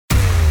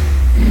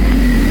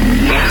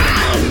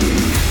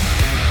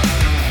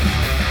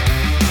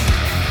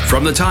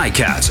From the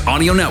Ticats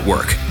Audio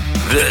Network,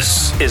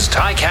 this is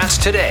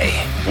Ticats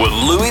Today with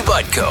Louis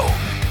Butko.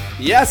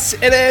 Yes,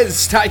 it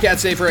is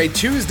Ticats Day for a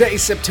Tuesday,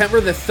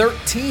 September the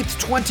 13th,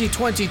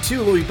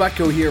 2022. Louis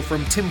Butko here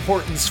from Tim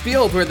Hortons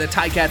Field, where the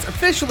Ticats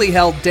officially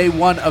held day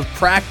one of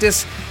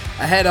practice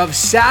ahead of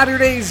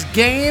Saturday's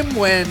game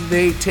when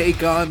they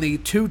take on the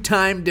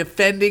two-time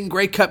defending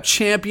Grey Cup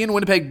champion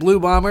Winnipeg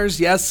Blue Bombers.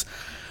 Yes,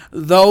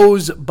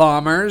 those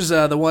Bombers,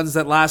 the ones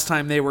that last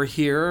time they were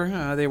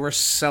here, they were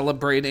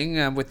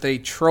celebrating with a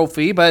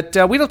trophy. But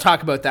we don't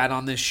talk about that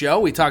on this show.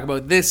 We talk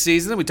about this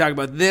season. We talk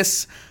about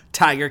this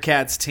Tiger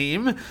Cats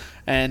team.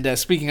 And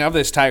speaking of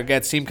this Tiger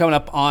Cats team, coming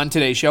up on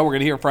today's show, we're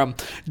going to hear from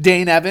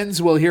Dane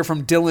Evans. We'll hear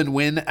from Dylan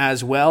Wynn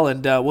as well.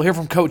 And we'll hear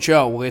from Coach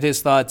O. We'll get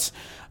his thoughts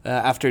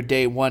after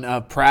day one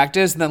of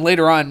practice. And then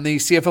later on, the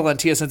CFL and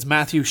TSN's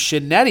Matthew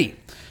Shinetti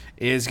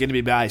is going to be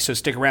by, so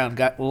stick around.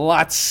 Got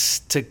lots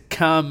to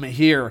come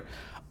here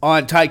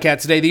on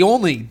Ticats Today, the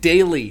only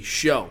daily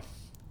show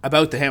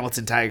about the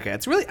Hamilton Tiger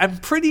Cats. Really, I'm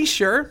pretty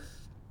sure,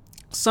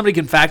 somebody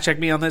can fact check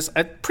me on this,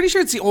 I'm pretty sure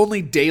it's the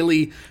only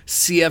daily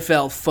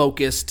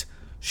CFL-focused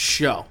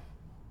show.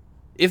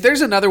 If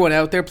there's another one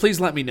out there, please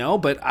let me know,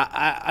 but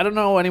I don't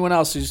know anyone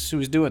else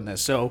who's doing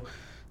this, so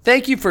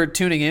thank you for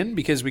tuning in,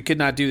 because we could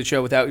not do the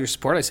show without your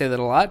support. I say that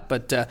a lot,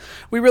 but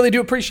we really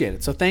do appreciate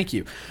it, so thank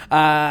you.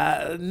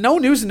 No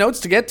news and notes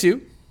to get to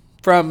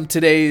from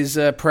today's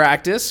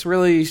practice.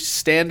 Really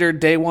standard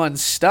day one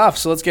stuff,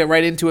 so let's get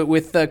right into it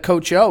with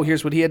Coach O.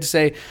 Here's what he had to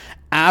say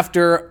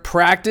after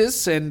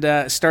practice,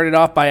 and started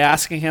off by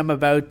asking him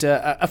about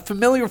a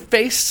familiar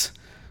face,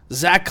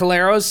 Zach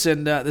Collaros,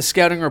 and the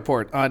scouting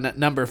report on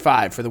number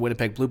 5 for the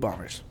Winnipeg Blue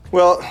Bombers.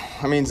 Well,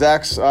 I mean,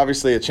 Zach's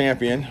obviously a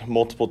champion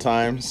multiple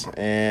times,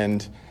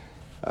 and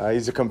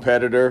he's a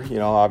competitor. You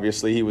know,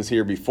 obviously he was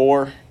here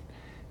before,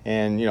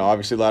 and, you know,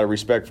 obviously a lot of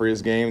respect for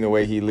his game, the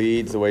way he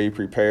leads, the way he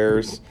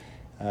prepares.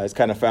 He's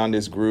kind of found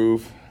his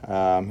groove.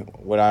 I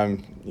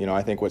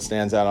think what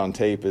stands out on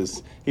tape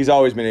is he's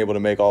always been able to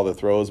make all the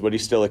throws, but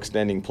he's still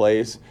extending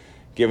plays,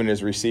 giving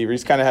his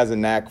receivers. He kind of has a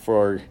knack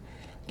for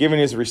giving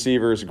his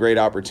receivers great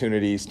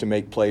opportunities to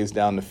make plays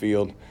down the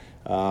field.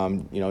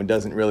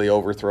 Doesn't really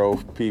overthrow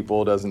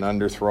people, doesn't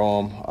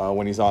underthrow them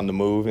when he's on the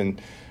move, and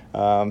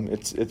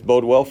it's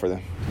bode well for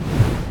them.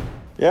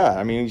 Yeah,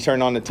 I mean, you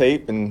turn on the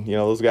tape, and, you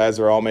know, those guys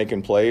are all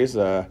making plays.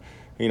 Up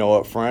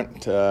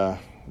front, we're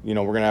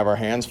going to have our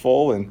hands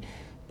full,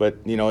 but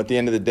at the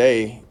end of the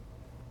day,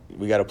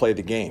 we got to play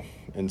the game.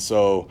 And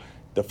so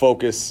the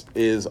focus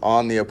is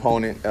on the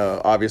opponent,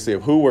 obviously,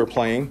 of who we're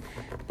playing,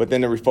 but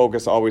then the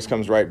refocus always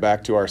comes right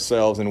back to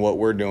ourselves and what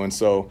we're doing.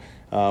 So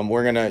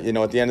we're going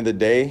to, at the end of the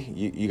day,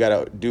 you got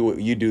to do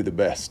what you do the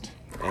best.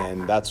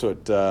 And that's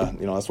what,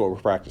 that's what we're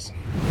practicing.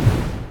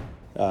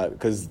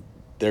 Because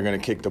they're going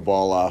to kick the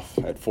ball off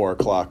at 4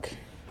 o'clock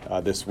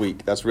this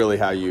week. That's really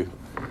how you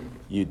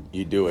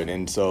do it.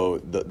 And so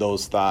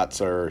those thoughts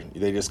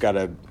they just got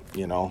to,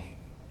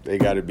 they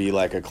got to be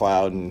like a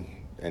cloud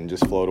and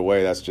just float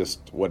away. That's just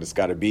what it's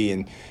got to be.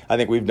 And I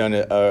think we've done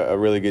a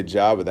really good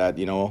job of that.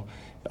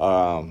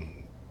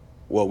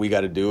 What we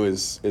got to do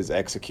is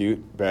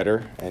execute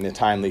better in a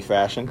timely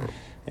fashion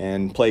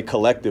and play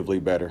collectively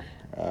better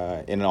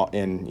in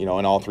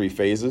all 3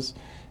 phases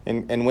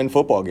and win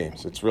football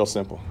games. It's real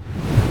simple.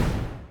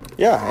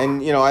 Yeah,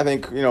 and I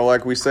think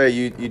like we say,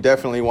 you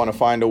definitely want to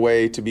find a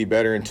way to be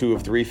better in 2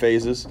 of 3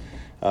 phases.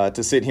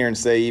 To sit here and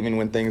say even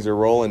when things are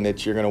rolling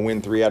that you're going to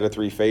win 3 out of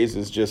 3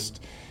 phases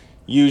just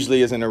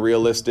usually isn't a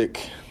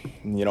realistic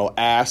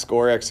ask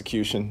or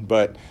execution.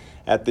 But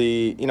at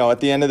the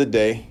end of the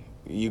day,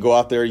 you go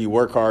out there, you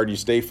work hard, you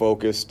stay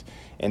focused,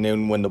 and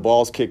then when the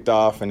ball's kicked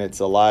off and it's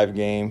a live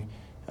game,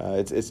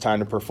 it's time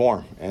to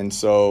perform. And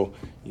so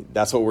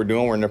that's what we're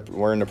doing.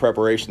 We're in the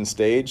preparation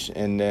stage,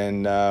 and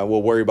then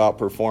we'll worry about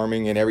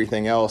performing, and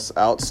everything else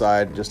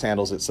outside just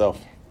handles itself.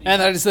 And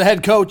that is the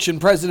head coach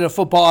and president of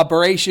football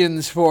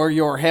operations for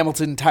your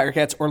Hamilton Tiger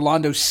Cats,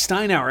 Orlando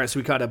Steinauer, as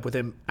we caught up with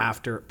him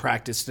after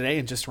practice today.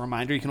 And just a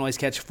reminder, you can always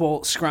catch full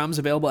scrums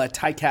available at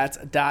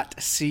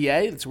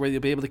ticats.ca. That's where you'll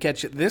be able to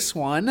catch this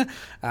one,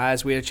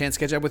 as we had a chance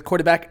to catch up with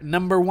quarterback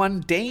number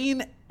 1,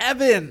 Dane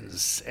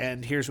Evans.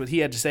 And here's what he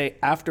had to say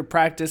after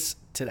practice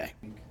today.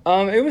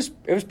 It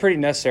was pretty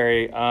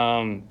necessary.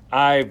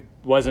 I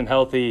wasn't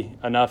healthy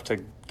enough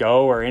to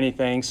go or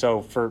anything,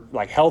 so for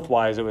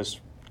health-wise, it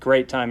was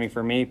great timing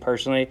for me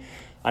personally.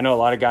 I know a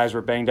lot of guys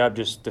were banged up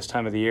just this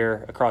time of the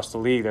year across the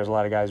league. There's a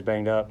lot of guys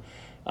banged up.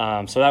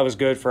 So that was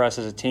good for us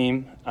as a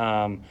team.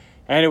 And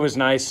it was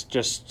nice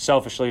just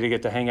selfishly to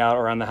get to hang out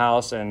around the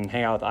house and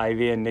hang out with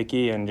Ivy and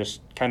Nikki and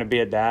just kind of be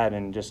a dad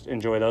and just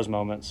enjoy those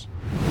moments.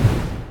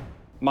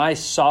 My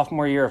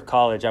sophomore year of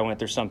college, I went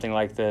through something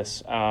like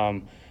this.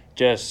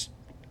 Just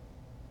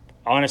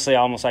honestly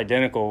almost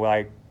identical.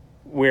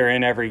 We were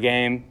in every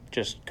game,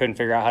 just couldn't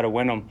figure out how to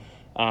win them.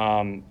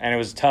 And it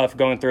was tough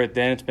going through it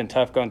then. It's been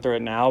tough going through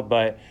it now.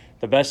 But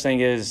the best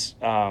thing is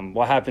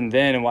what happened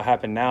then and what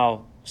happened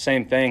now,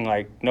 same thing.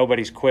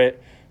 Nobody's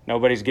quit.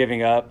 nobody's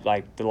giving up.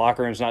 Like, the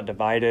locker room's not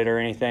divided or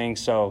anything.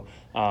 So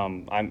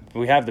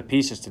we have the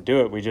pieces to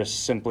do it. We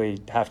just simply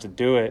have to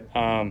do it.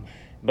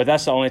 But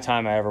that's the only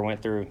time I ever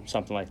went through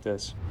something like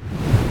this.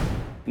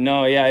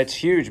 No, yeah, it's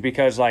huge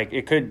because, like,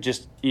 it could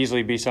just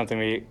easily be something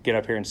we get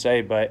up here and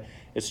say, but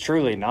it's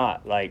truly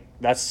not. Like,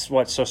 that's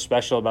what's so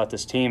special about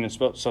this team and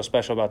so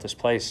special about this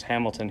place,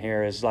 Hamilton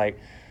here, is, like,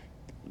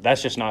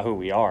 that's just not who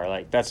we are.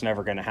 Like, that's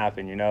never going to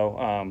happen, you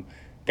know?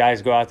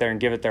 Guys go out there and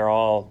give it their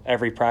all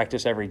every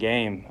practice, every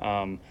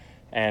game.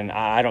 And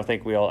I don't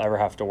think we'll ever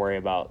have to worry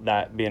about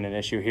that being an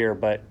issue here.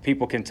 But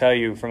people can tell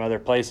you from other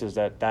places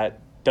that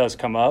does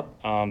come up,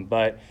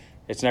 but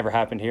it's never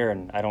happened here,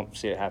 and I don't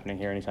see it happening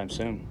here anytime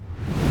soon.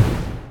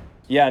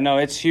 Yeah, no,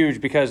 it's huge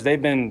because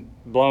they've been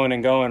blowing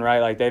and going, right?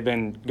 Like, they've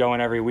been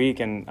going every week,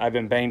 and I've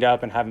been banged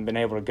up and haven't been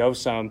able to go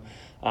some.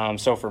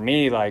 So for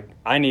me, like,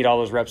 I need all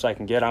those reps I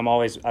can get. I've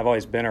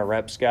always been a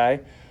reps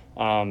guy.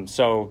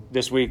 So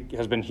this week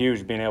has been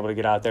huge, being able to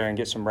get out there and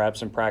get some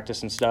reps and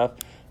practice and stuff.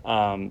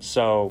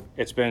 So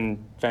it's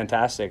been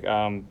fantastic.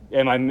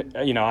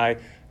 I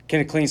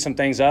can clean some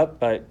things up,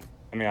 but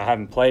I mean, I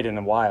haven't played in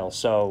a while,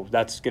 so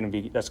that's gonna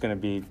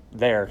be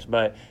there.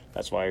 But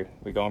that's why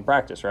we go and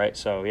practice, right?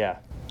 So yeah.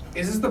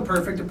 Is this the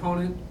perfect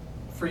opponent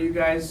for you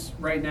guys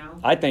right now?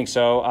 I think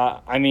so.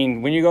 I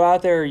mean, when you go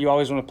out there, you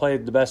always want to play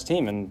the best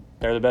team, and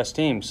they're the best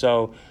team.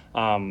 So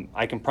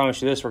I can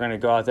promise you this: we're going to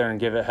go out there and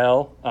give it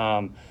hell.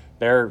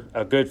 They're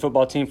a good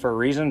football team for a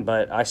reason,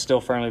 but I still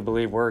firmly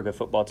believe we're a good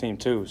football team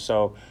too.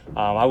 So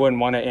I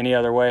wouldn't want it any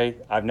other way.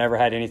 I've never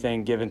had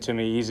anything given to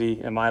me easy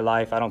in my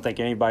life. I don't think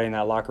anybody in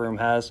that locker room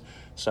has.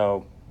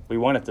 So we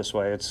want it this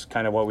way. It's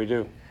kind of what we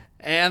do.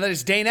 And that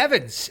is Dane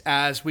Evans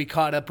as we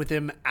caught up with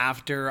him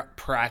after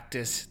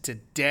practice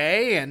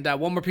today. And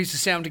one more piece of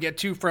sound to get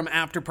to from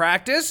after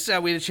practice.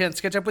 We had a chance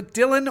to catch up with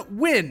Dylan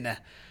Wynn.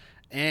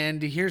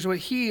 And here's what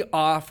he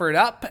offered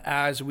up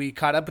as we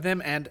caught up with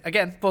him. And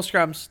again, full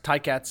scrums,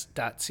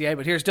 ticats.ca.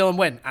 But here's Dylan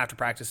Wynn after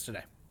practice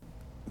today.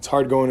 It's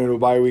hard going into a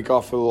bye week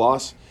off of a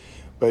loss,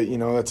 but, you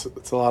know, it's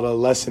a lot of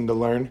lesson to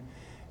learn.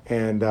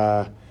 And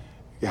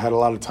you had a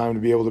lot of time to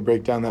be able to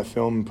break down that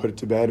film and put it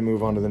to bed and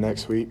move on to the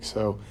next week.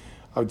 So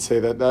I would say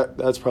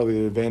that's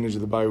probably the advantage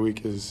of the bye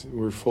week is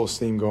we're full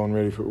steam going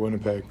ready for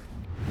Winnipeg.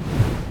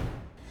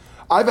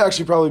 I've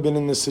actually probably been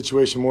in this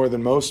situation more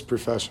than most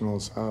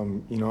professionals.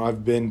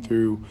 I've been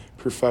through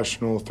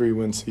professional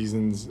 3-win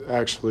seasons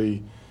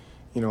actually,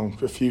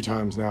 a few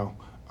times now,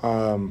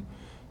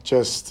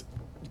 just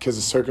because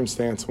of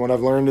circumstance. What I've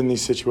learned in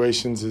these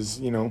situations is,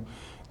 the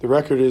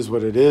record is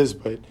what it is,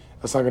 but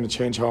that's not going to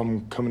change how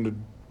I'm coming to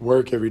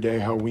work every day,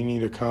 how we need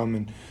to come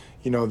and,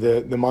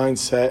 the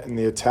mindset and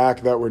the attack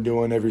that we're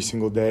doing every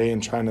single day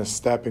and trying to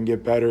step and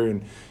get better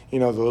and, the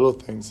little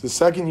things. The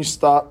second you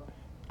stop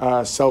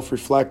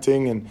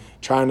self-reflecting and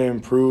trying to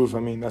improve,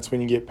 that's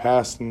when you get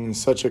past, and it's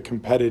such a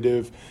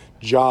competitive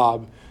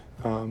job.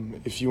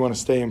 If you want to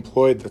stay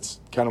employed,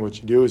 that's kind of what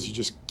you do is you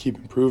just keep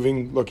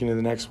improving, looking to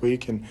the next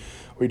week. And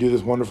we do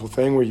this wonderful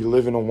thing where you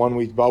live in a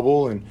 1-week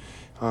bubble. And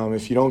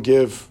if you don't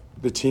give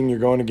the team you're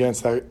going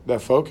against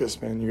that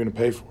focus, man, you're going to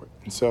pay for it.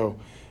 And so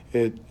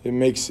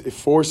it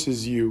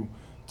forces you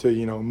to,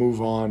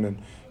 move on and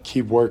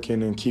keep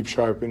working and keep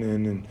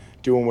sharpening and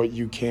doing what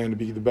you can to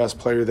be the best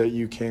player that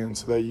you can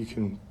so that you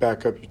can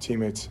back up your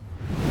teammates.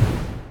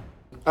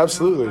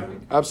 Absolutely.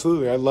 I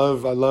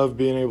love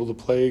being able to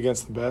play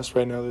against the best.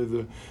 Right now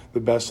they're the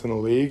best in the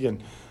league,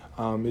 and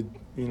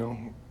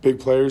big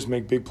players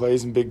make big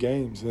plays in big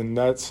games, and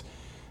that's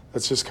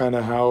just kind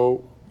of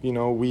how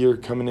we are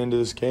coming into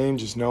this game,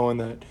 just knowing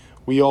that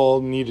we all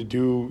need to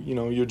do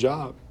your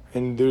job,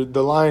 and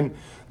the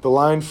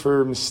line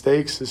for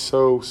mistakes is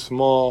so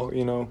small,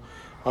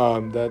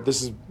 that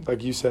this is,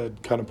 like you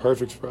said, kind of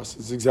perfect for us.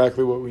 It's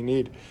exactly what we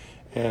need,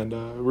 and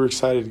we're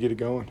excited to get it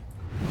going.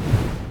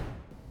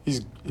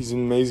 He's an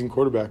amazing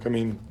quarterback.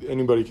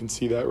 Anybody can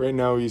see that. Right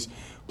now he's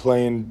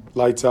playing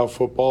lights-out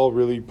football,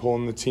 really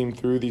pulling the team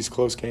through these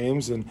close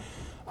games, and,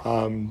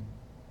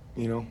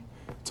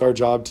 it's our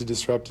job to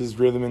disrupt his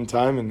rhythm and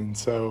timing, and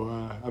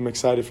so I'm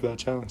excited for that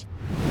challenge.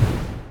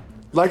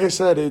 Like I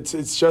said,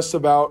 it's just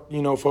about,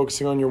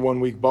 focusing on your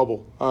 1-week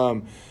bubble.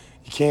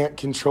 You can't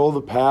control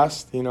the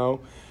past, and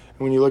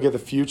when you look at the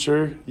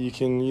future, you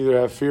can either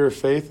have fear or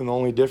faith, and the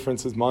only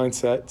difference is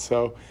mindset.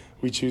 So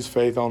we choose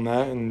faith on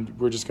that, and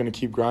we're just going to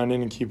keep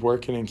grinding and keep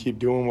working and keep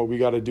doing what we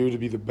got to do to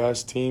be the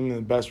best team and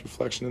the best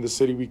reflection of the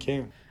city we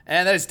can.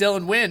 And that is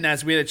Dylan Wynn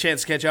as we had a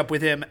chance to catch up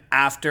with him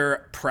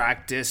after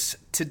practice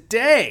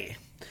today.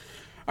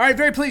 All right,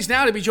 very pleased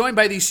now to be joined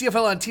by the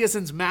CFL on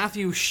TSN's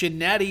Matthew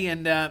Shinetti.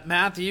 And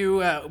Matthew,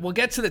 we'll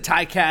get to the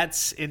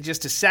Ticats in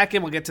just a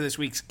second. We'll get to this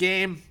week's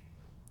game.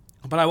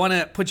 But I want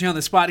to put you on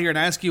the spot here and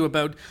ask you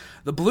about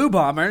the Blue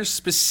Bombers,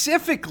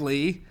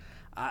 specifically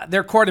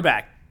their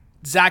quarterback,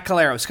 Zach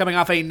Collaros, coming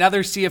off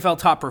another CFL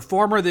top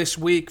performer this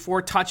week,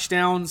 4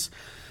 touchdowns.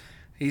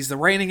 He's the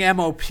reigning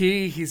MOP.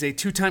 He's a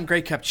 2-time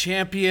Grey Cup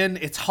champion.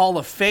 It's Hall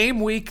of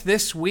Fame week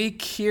this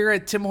week here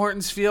at Tim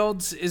Hortons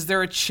Fields. Is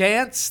there a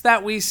chance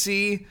that we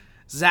see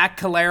Zach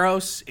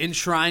Collaros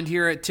enshrined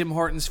here at Tim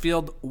Hortons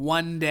Field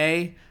one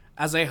day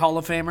as a Hall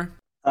of Famer?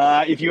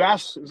 If you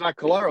ask Zach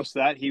Collaros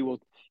that, he will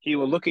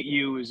look at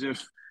you as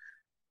if,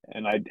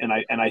 and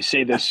I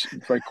say this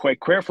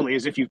quite carefully,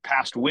 as if you've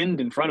passed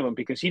wind in front of him,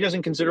 because he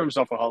doesn't consider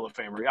himself a Hall of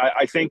Famer.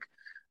 I think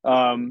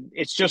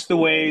it's just the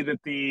way that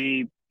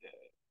the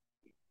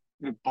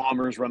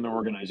Bombers run their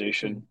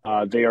organization.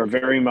 They are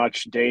very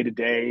much day to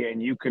day,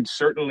 and you could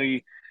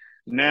certainly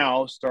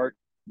now start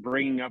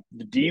bringing up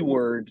the D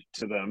word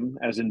to them,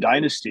 as in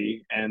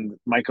Dynasty, and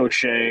Mike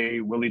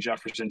O'Shea, Willie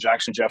Jefferson,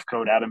 Jackson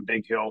Jeffcoat, Adam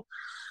Bighill,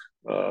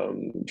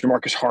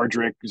 Jamarcus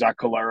Hardrick, Zach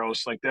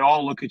Collaros, like they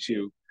all look at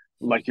you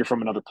like you're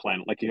from another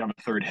planet, like you have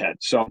a third head.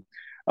 So,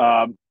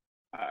 and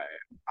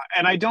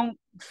I don't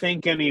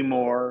think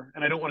anymore,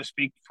 and I don't want to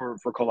speak for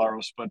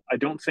Collaros, but I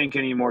don't think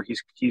anymore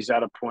he's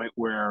at a point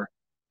where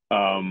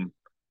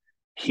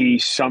he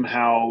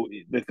somehow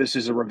that this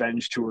is a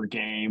revenge tour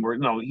game, or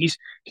no, he's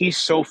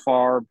so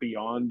far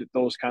beyond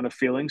those kind of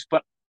feelings.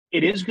 But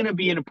it is going to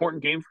be an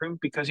important game for him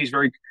because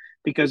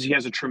he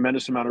has a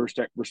tremendous amount of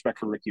respect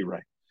for Ricky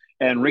Ray,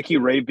 and Ricky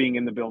Ray being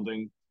in the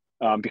building.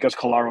 Because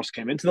Collaros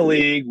came into the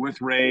league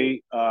with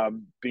Ray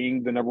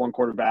being the number one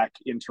quarterback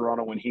in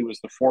Toronto when he was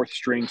the fourth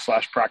string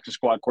 / practice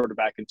squad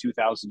quarterback in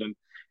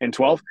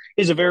 2012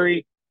 is a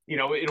very,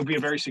 it'll be a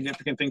very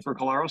significant thing for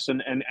Collaros.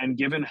 And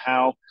given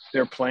how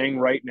they're playing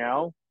right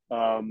now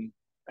and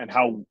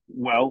how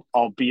well,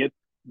 albeit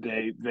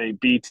they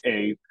beat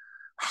a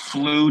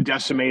flu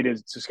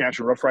decimated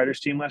Saskatchewan Roughriders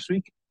team last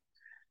week.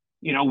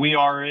 We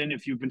are in,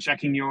 if you've been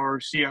checking your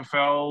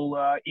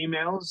CFL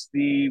emails,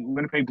 the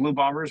Winnipeg Blue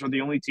Bombers are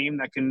the only team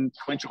that can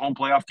clinch a home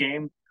playoff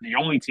game. The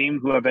only team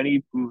who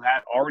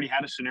had already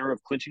had a scenario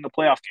of clinching a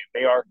playoff game.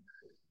 They are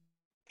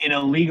in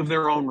a league of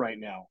their own right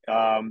now,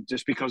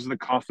 just because of the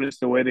confidence,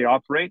 the way they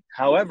operate.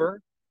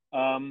 However,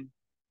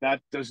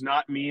 that does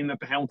not mean that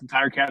the Hamilton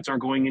Tiger Cats are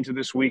going into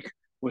this week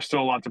with still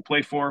a lot to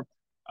play for.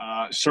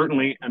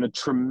 Certainly, and a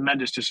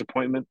tremendous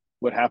disappointment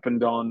what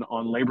happened on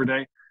Labor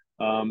Day.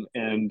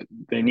 And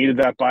they needed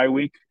that bye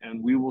week,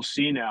 and we will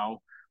see now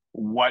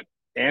what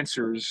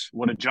answers,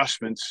 what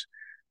adjustments,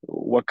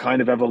 what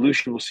kind of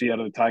evolution we'll see out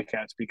of the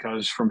Ticats,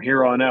 because from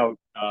here on out,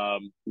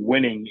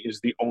 winning is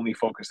the only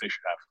focus they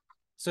should have.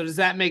 So does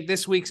that make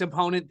this week's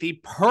opponent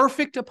the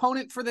perfect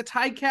opponent for the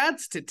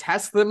Ticats to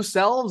test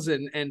themselves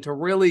and to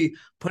really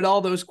put all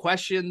those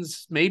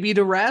questions maybe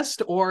to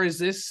rest? Or is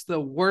this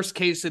the worst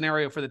case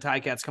scenario for the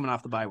Ticats coming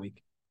off the bye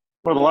week?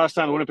 Well, the last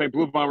time the Winnipeg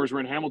Blue Bombers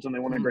were in Hamilton, they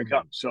won the Grey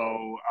Cup.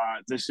 So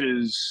this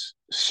is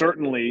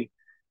certainly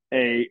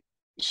a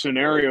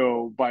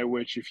scenario by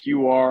which, if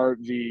you are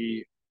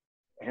the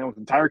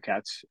Hamilton Tiger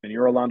Cats and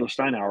you're Orlando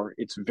Steinauer,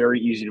 it's very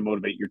easy to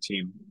motivate your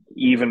team,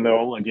 even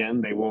though,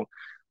 again, they will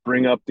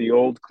bring up the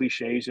old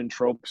cliches and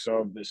tropes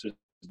of this is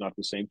not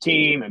the same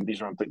team and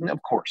these are –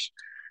 of course.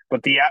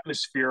 But the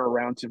atmosphere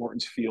around Tim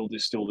Hortons Field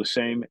is still the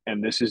same,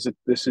 and this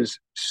is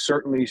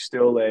certainly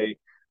still a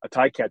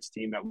Ticats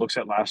team that looks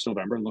at last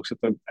November and looks at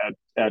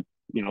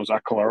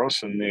Zach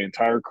Collaros and the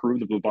entire crew,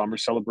 the Blue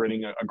Bombers,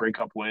 celebrating a Grey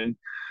Cup win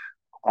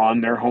on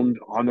their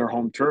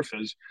home turf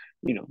as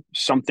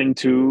something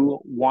to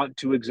want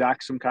to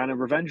exact some kind of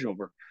revenge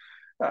over.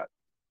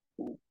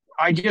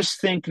 I just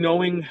think,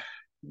 knowing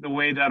the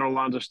way that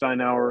Orlando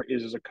Steinauer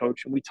is as a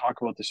coach, and we talk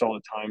about this all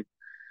the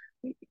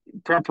time,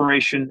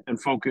 preparation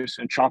and focus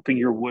and chopping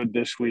your wood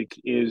this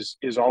week is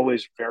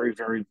always very,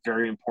 very,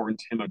 very important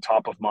to him, at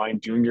top of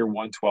mind, junior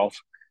 112.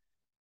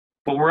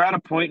 But we're at a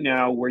point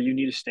now where you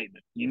need a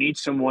statement. You need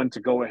someone to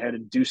go ahead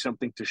and do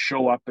something, to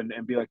show up and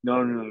be like,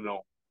 no.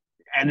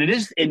 And it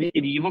is, and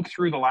you look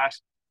through the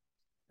last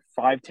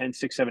 5, 10,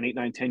 6, 7, 8,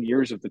 9, 10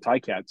 years of the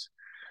Ticats,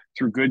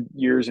 through good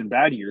years and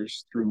bad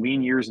years, through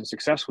lean years and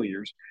successful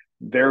years,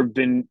 there have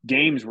been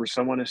games where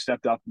someone has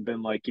stepped up and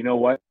been like, you know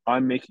what,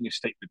 I'm making a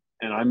statement,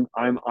 and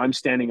I'm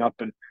standing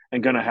up and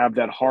going to have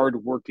that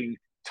hard-working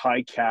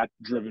Ticat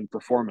driven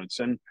performance.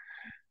 And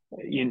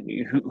I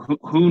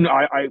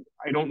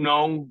don't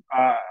know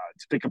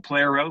to pick a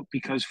player out,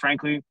 because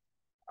frankly,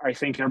 I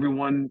think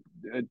everyone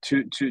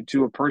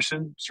to a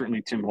person,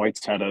 certainly Tim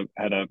White's had a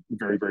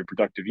very, very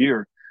productive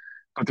year,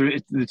 but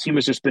the team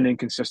has just been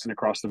inconsistent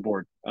across the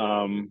board.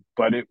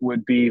 But it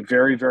would be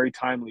very, very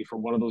timely for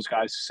one of those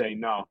guys to say,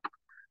 no,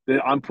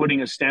 I'm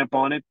putting a stamp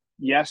on it.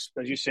 Yes,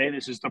 as you say,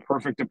 this is the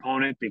perfect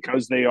opponent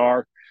because they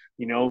are,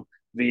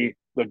 the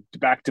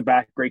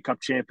back-to-back Grey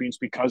Cup champions,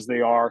 because they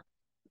are,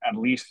 at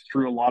least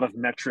through a lot of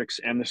metrics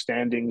and the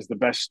standings, the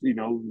best,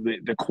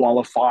 the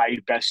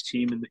qualified best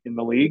team in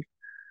the league.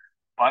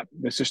 But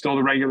this is still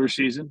the regular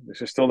season.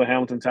 This is still the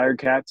Hamilton Tiger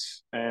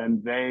Cats,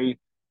 and they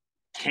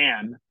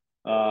can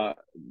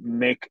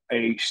make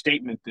a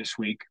statement this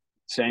week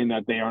saying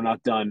that they are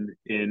not done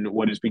in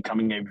what is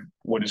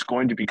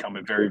going to become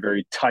a very,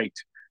 very tight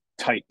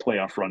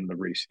playoff run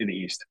in the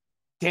East.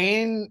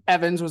 Dane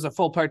Evans was a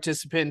full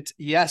participant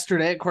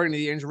yesterday, according to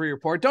the injury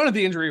report. Don't have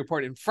the injury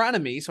report in front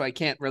of me, so I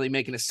can't really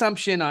make an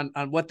assumption on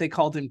what they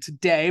called him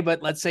today,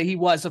 but let's say he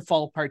was a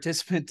full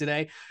participant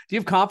today. Do you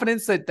have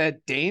confidence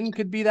that Dane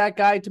could be that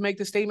guy to make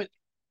the statement?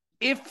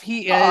 If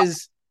he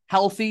is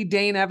healthy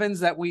Dane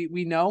Evans that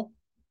we know?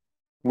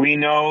 We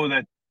know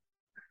that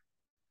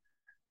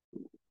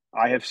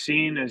I have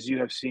seen, as you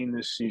have seen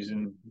this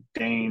season,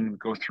 Dane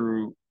go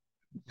through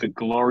the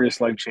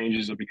glorious life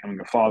changes of becoming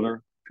a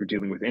father, through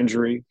dealing with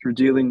injury, through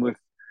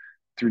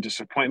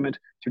disappointment,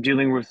 through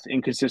dealing with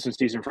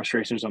inconsistencies and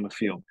frustrations on the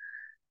field.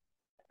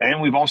 And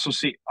we've also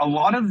seen a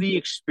lot of the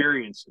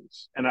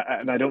experiences, and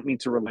I don't mean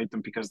to relate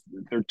them because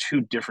they're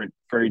two different,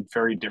 very,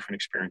 very different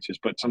experiences,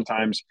 but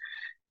sometimes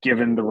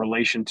given the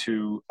relation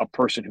to a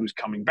person who's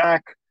coming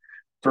back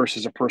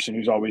versus a person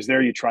who's always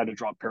there, you try to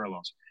draw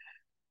parallels.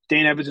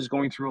 Dane Evans is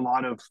going through a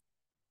lot of,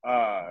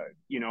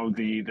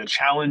 the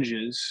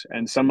challenges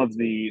and some of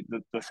the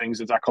things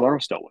that Zach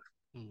Collaros dealt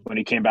with when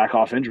he came back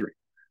off injury.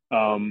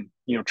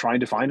 Trying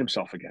to find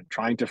himself again,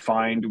 trying to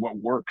find what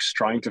works,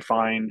 trying to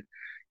find,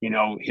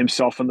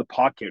 himself in the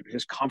pocket,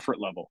 his comfort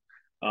level.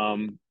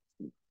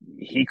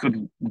 He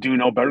could do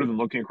no better than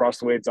looking across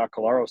the way at Zach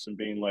Collaros and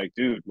being like,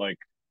 dude, like,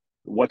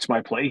 what's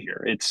my play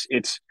here?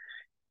 It's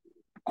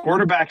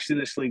quarterbacks in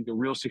this league, the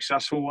real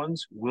successful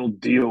ones, will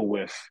deal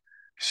with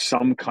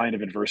some kind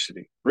of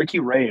adversity. Ricky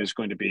Ray is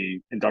going to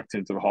be inducted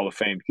into the Hall of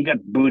Fame. He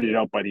got booted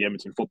out by the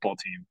Edmonton football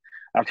team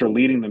after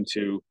leading them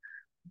to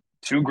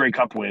 2 Grey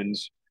Cup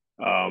wins,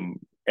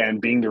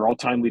 and being their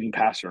all-time leading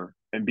passer,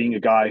 and being a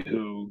guy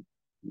who,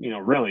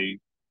 really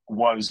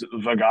was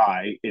the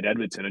guy in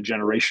Edmonton, a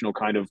generational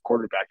kind of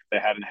quarterback that they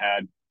hadn't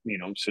had,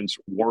 since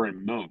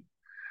Warren Moon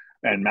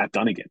and Matt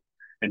Dunnigan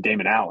and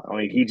Damon Allen. I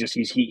mean, he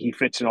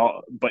fits in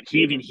all, but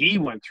he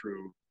went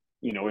through,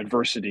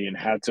 adversity and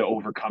had to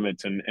overcome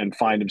it and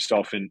find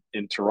himself in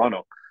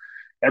Toronto.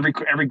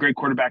 Every great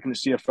quarterback in the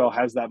CFL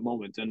has that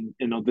moment. And,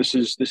 this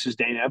is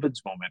Dane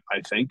Evans' moment,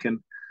 I think. And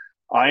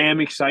I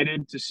am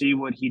excited to see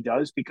what he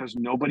does, because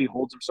nobody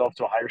holds himself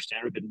to a higher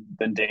standard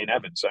than Dane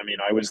Evans. I mean,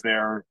 I was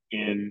there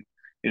in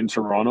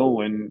Toronto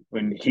when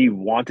he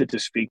wanted to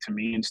speak to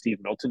me and Steve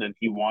Milton, and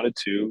he wanted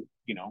to,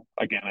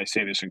 again, I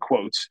say this in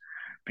quotes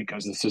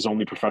because this is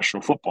only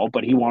professional football,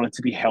 but he wanted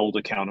to be held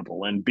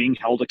accountable. And being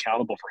held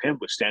accountable for him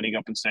was standing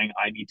up and saying,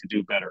 I need to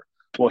do better.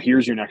 Well,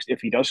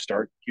 if he does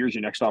start, here's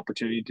your next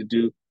opportunity to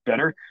do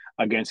better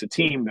against a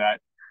team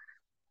that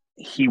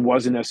he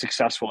wasn't as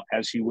successful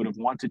as he would have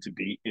wanted to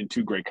be in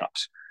 2 Grey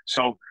Cups.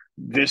 So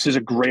this is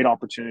a great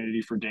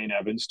opportunity for Dane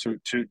Evans to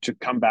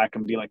come back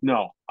and be like,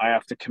 no, I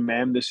have to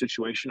command this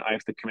situation. I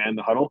have to command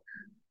the huddle.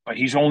 But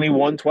he's only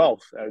 1/12,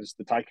 as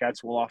the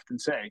Ticats will often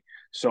say.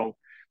 So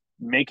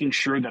making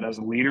sure that as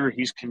a leader,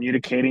 he's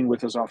communicating with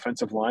his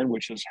offensive line,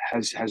 which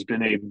has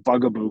been a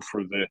bugaboo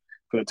for the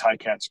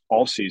Ticats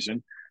all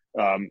season,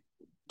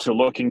 to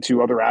looking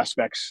to other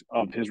aspects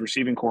of his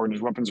receiving core and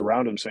his weapons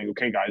around him, saying,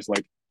 okay, guys,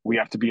 like, we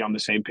have to be on the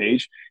same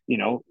page.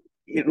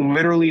 It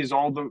literally is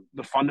all the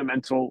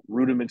fundamental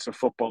rudiments of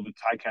football that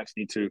Ticats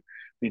need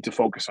to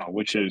focus on,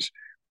 which is,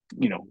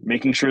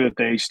 making sure that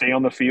they stay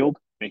on the field,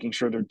 making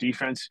sure their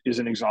defense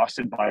isn't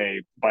exhausted by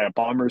a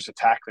Bombers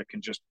attack that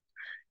can just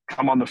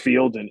come on the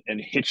field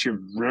and hit you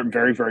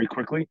very, very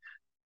quickly,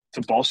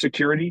 to ball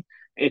security.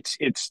 It's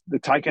the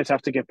Ticats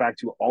have to get back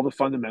to all the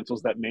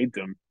fundamentals that made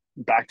them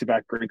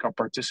back-to-back Grey Cup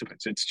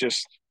participants. It's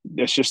just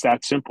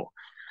that simple.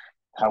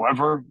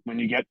 However, when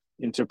you get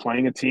into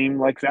playing a team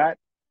like that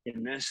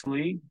in this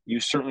league, you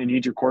certainly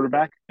need your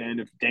quarterback. And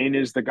if Dane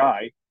is the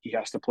guy, he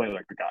has to play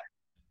like the guy.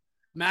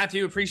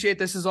 Matthew, appreciate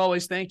this as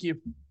always. Thank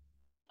you.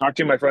 Talk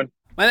to you, my friend.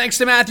 My thanks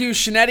to Matthew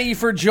Shinetti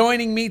for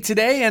joining me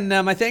today, and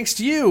my thanks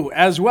to you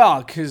as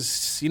well,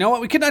 because you know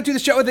what? We could not do the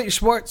show without your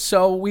support,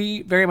 so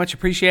we very much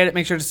appreciate it.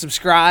 Make sure to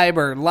subscribe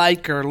or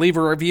like or leave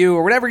a review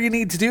or whatever you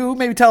need to do.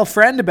 Maybe tell a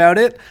friend about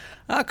it,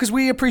 because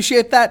we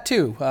appreciate that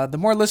too. The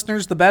more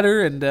listeners, the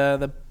better, and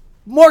the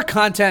more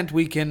content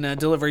we can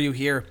deliver you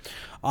here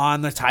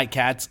on the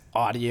Ticats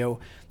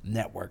Audio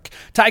Network.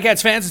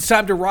 Ticats fans, it's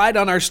time to ride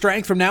on our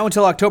strength. From now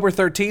until October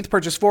 13th,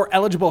 purchase 4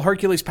 eligible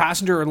Hercules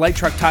passenger or light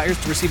truck tires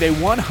to receive a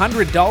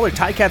 $100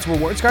 Ticats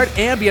rewards card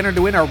and be entered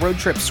to win our road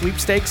trip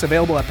sweepstakes,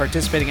 available at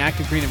participating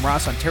Acton Green and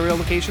Ross, Ontario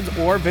locations,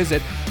 or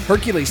visit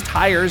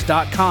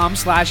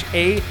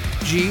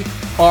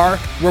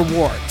HerculesTires.com/AGR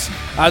rewards.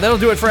 That'll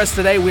do it for us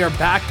today. We are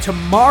back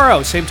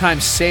tomorrow, same time,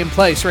 same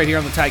place, right here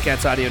on the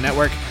Ticats Audio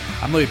Network.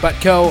 I'm Louis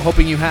Butko,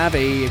 hoping you have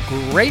a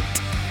great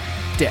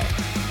day.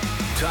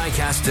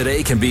 Ticats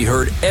Today can be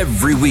heard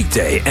every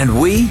weekday,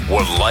 and we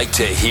would like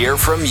to hear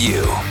from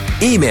you.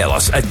 Email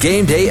us at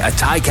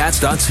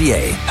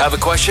gameday@ticats.ca. Have a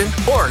question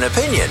or an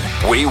opinion?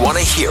 We want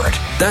to hear it.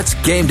 That's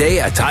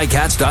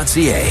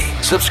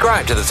gameday@ticats.ca.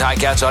 Subscribe to the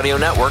Ticats Audio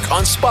Network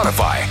on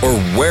Spotify or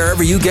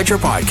wherever you get your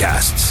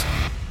podcasts.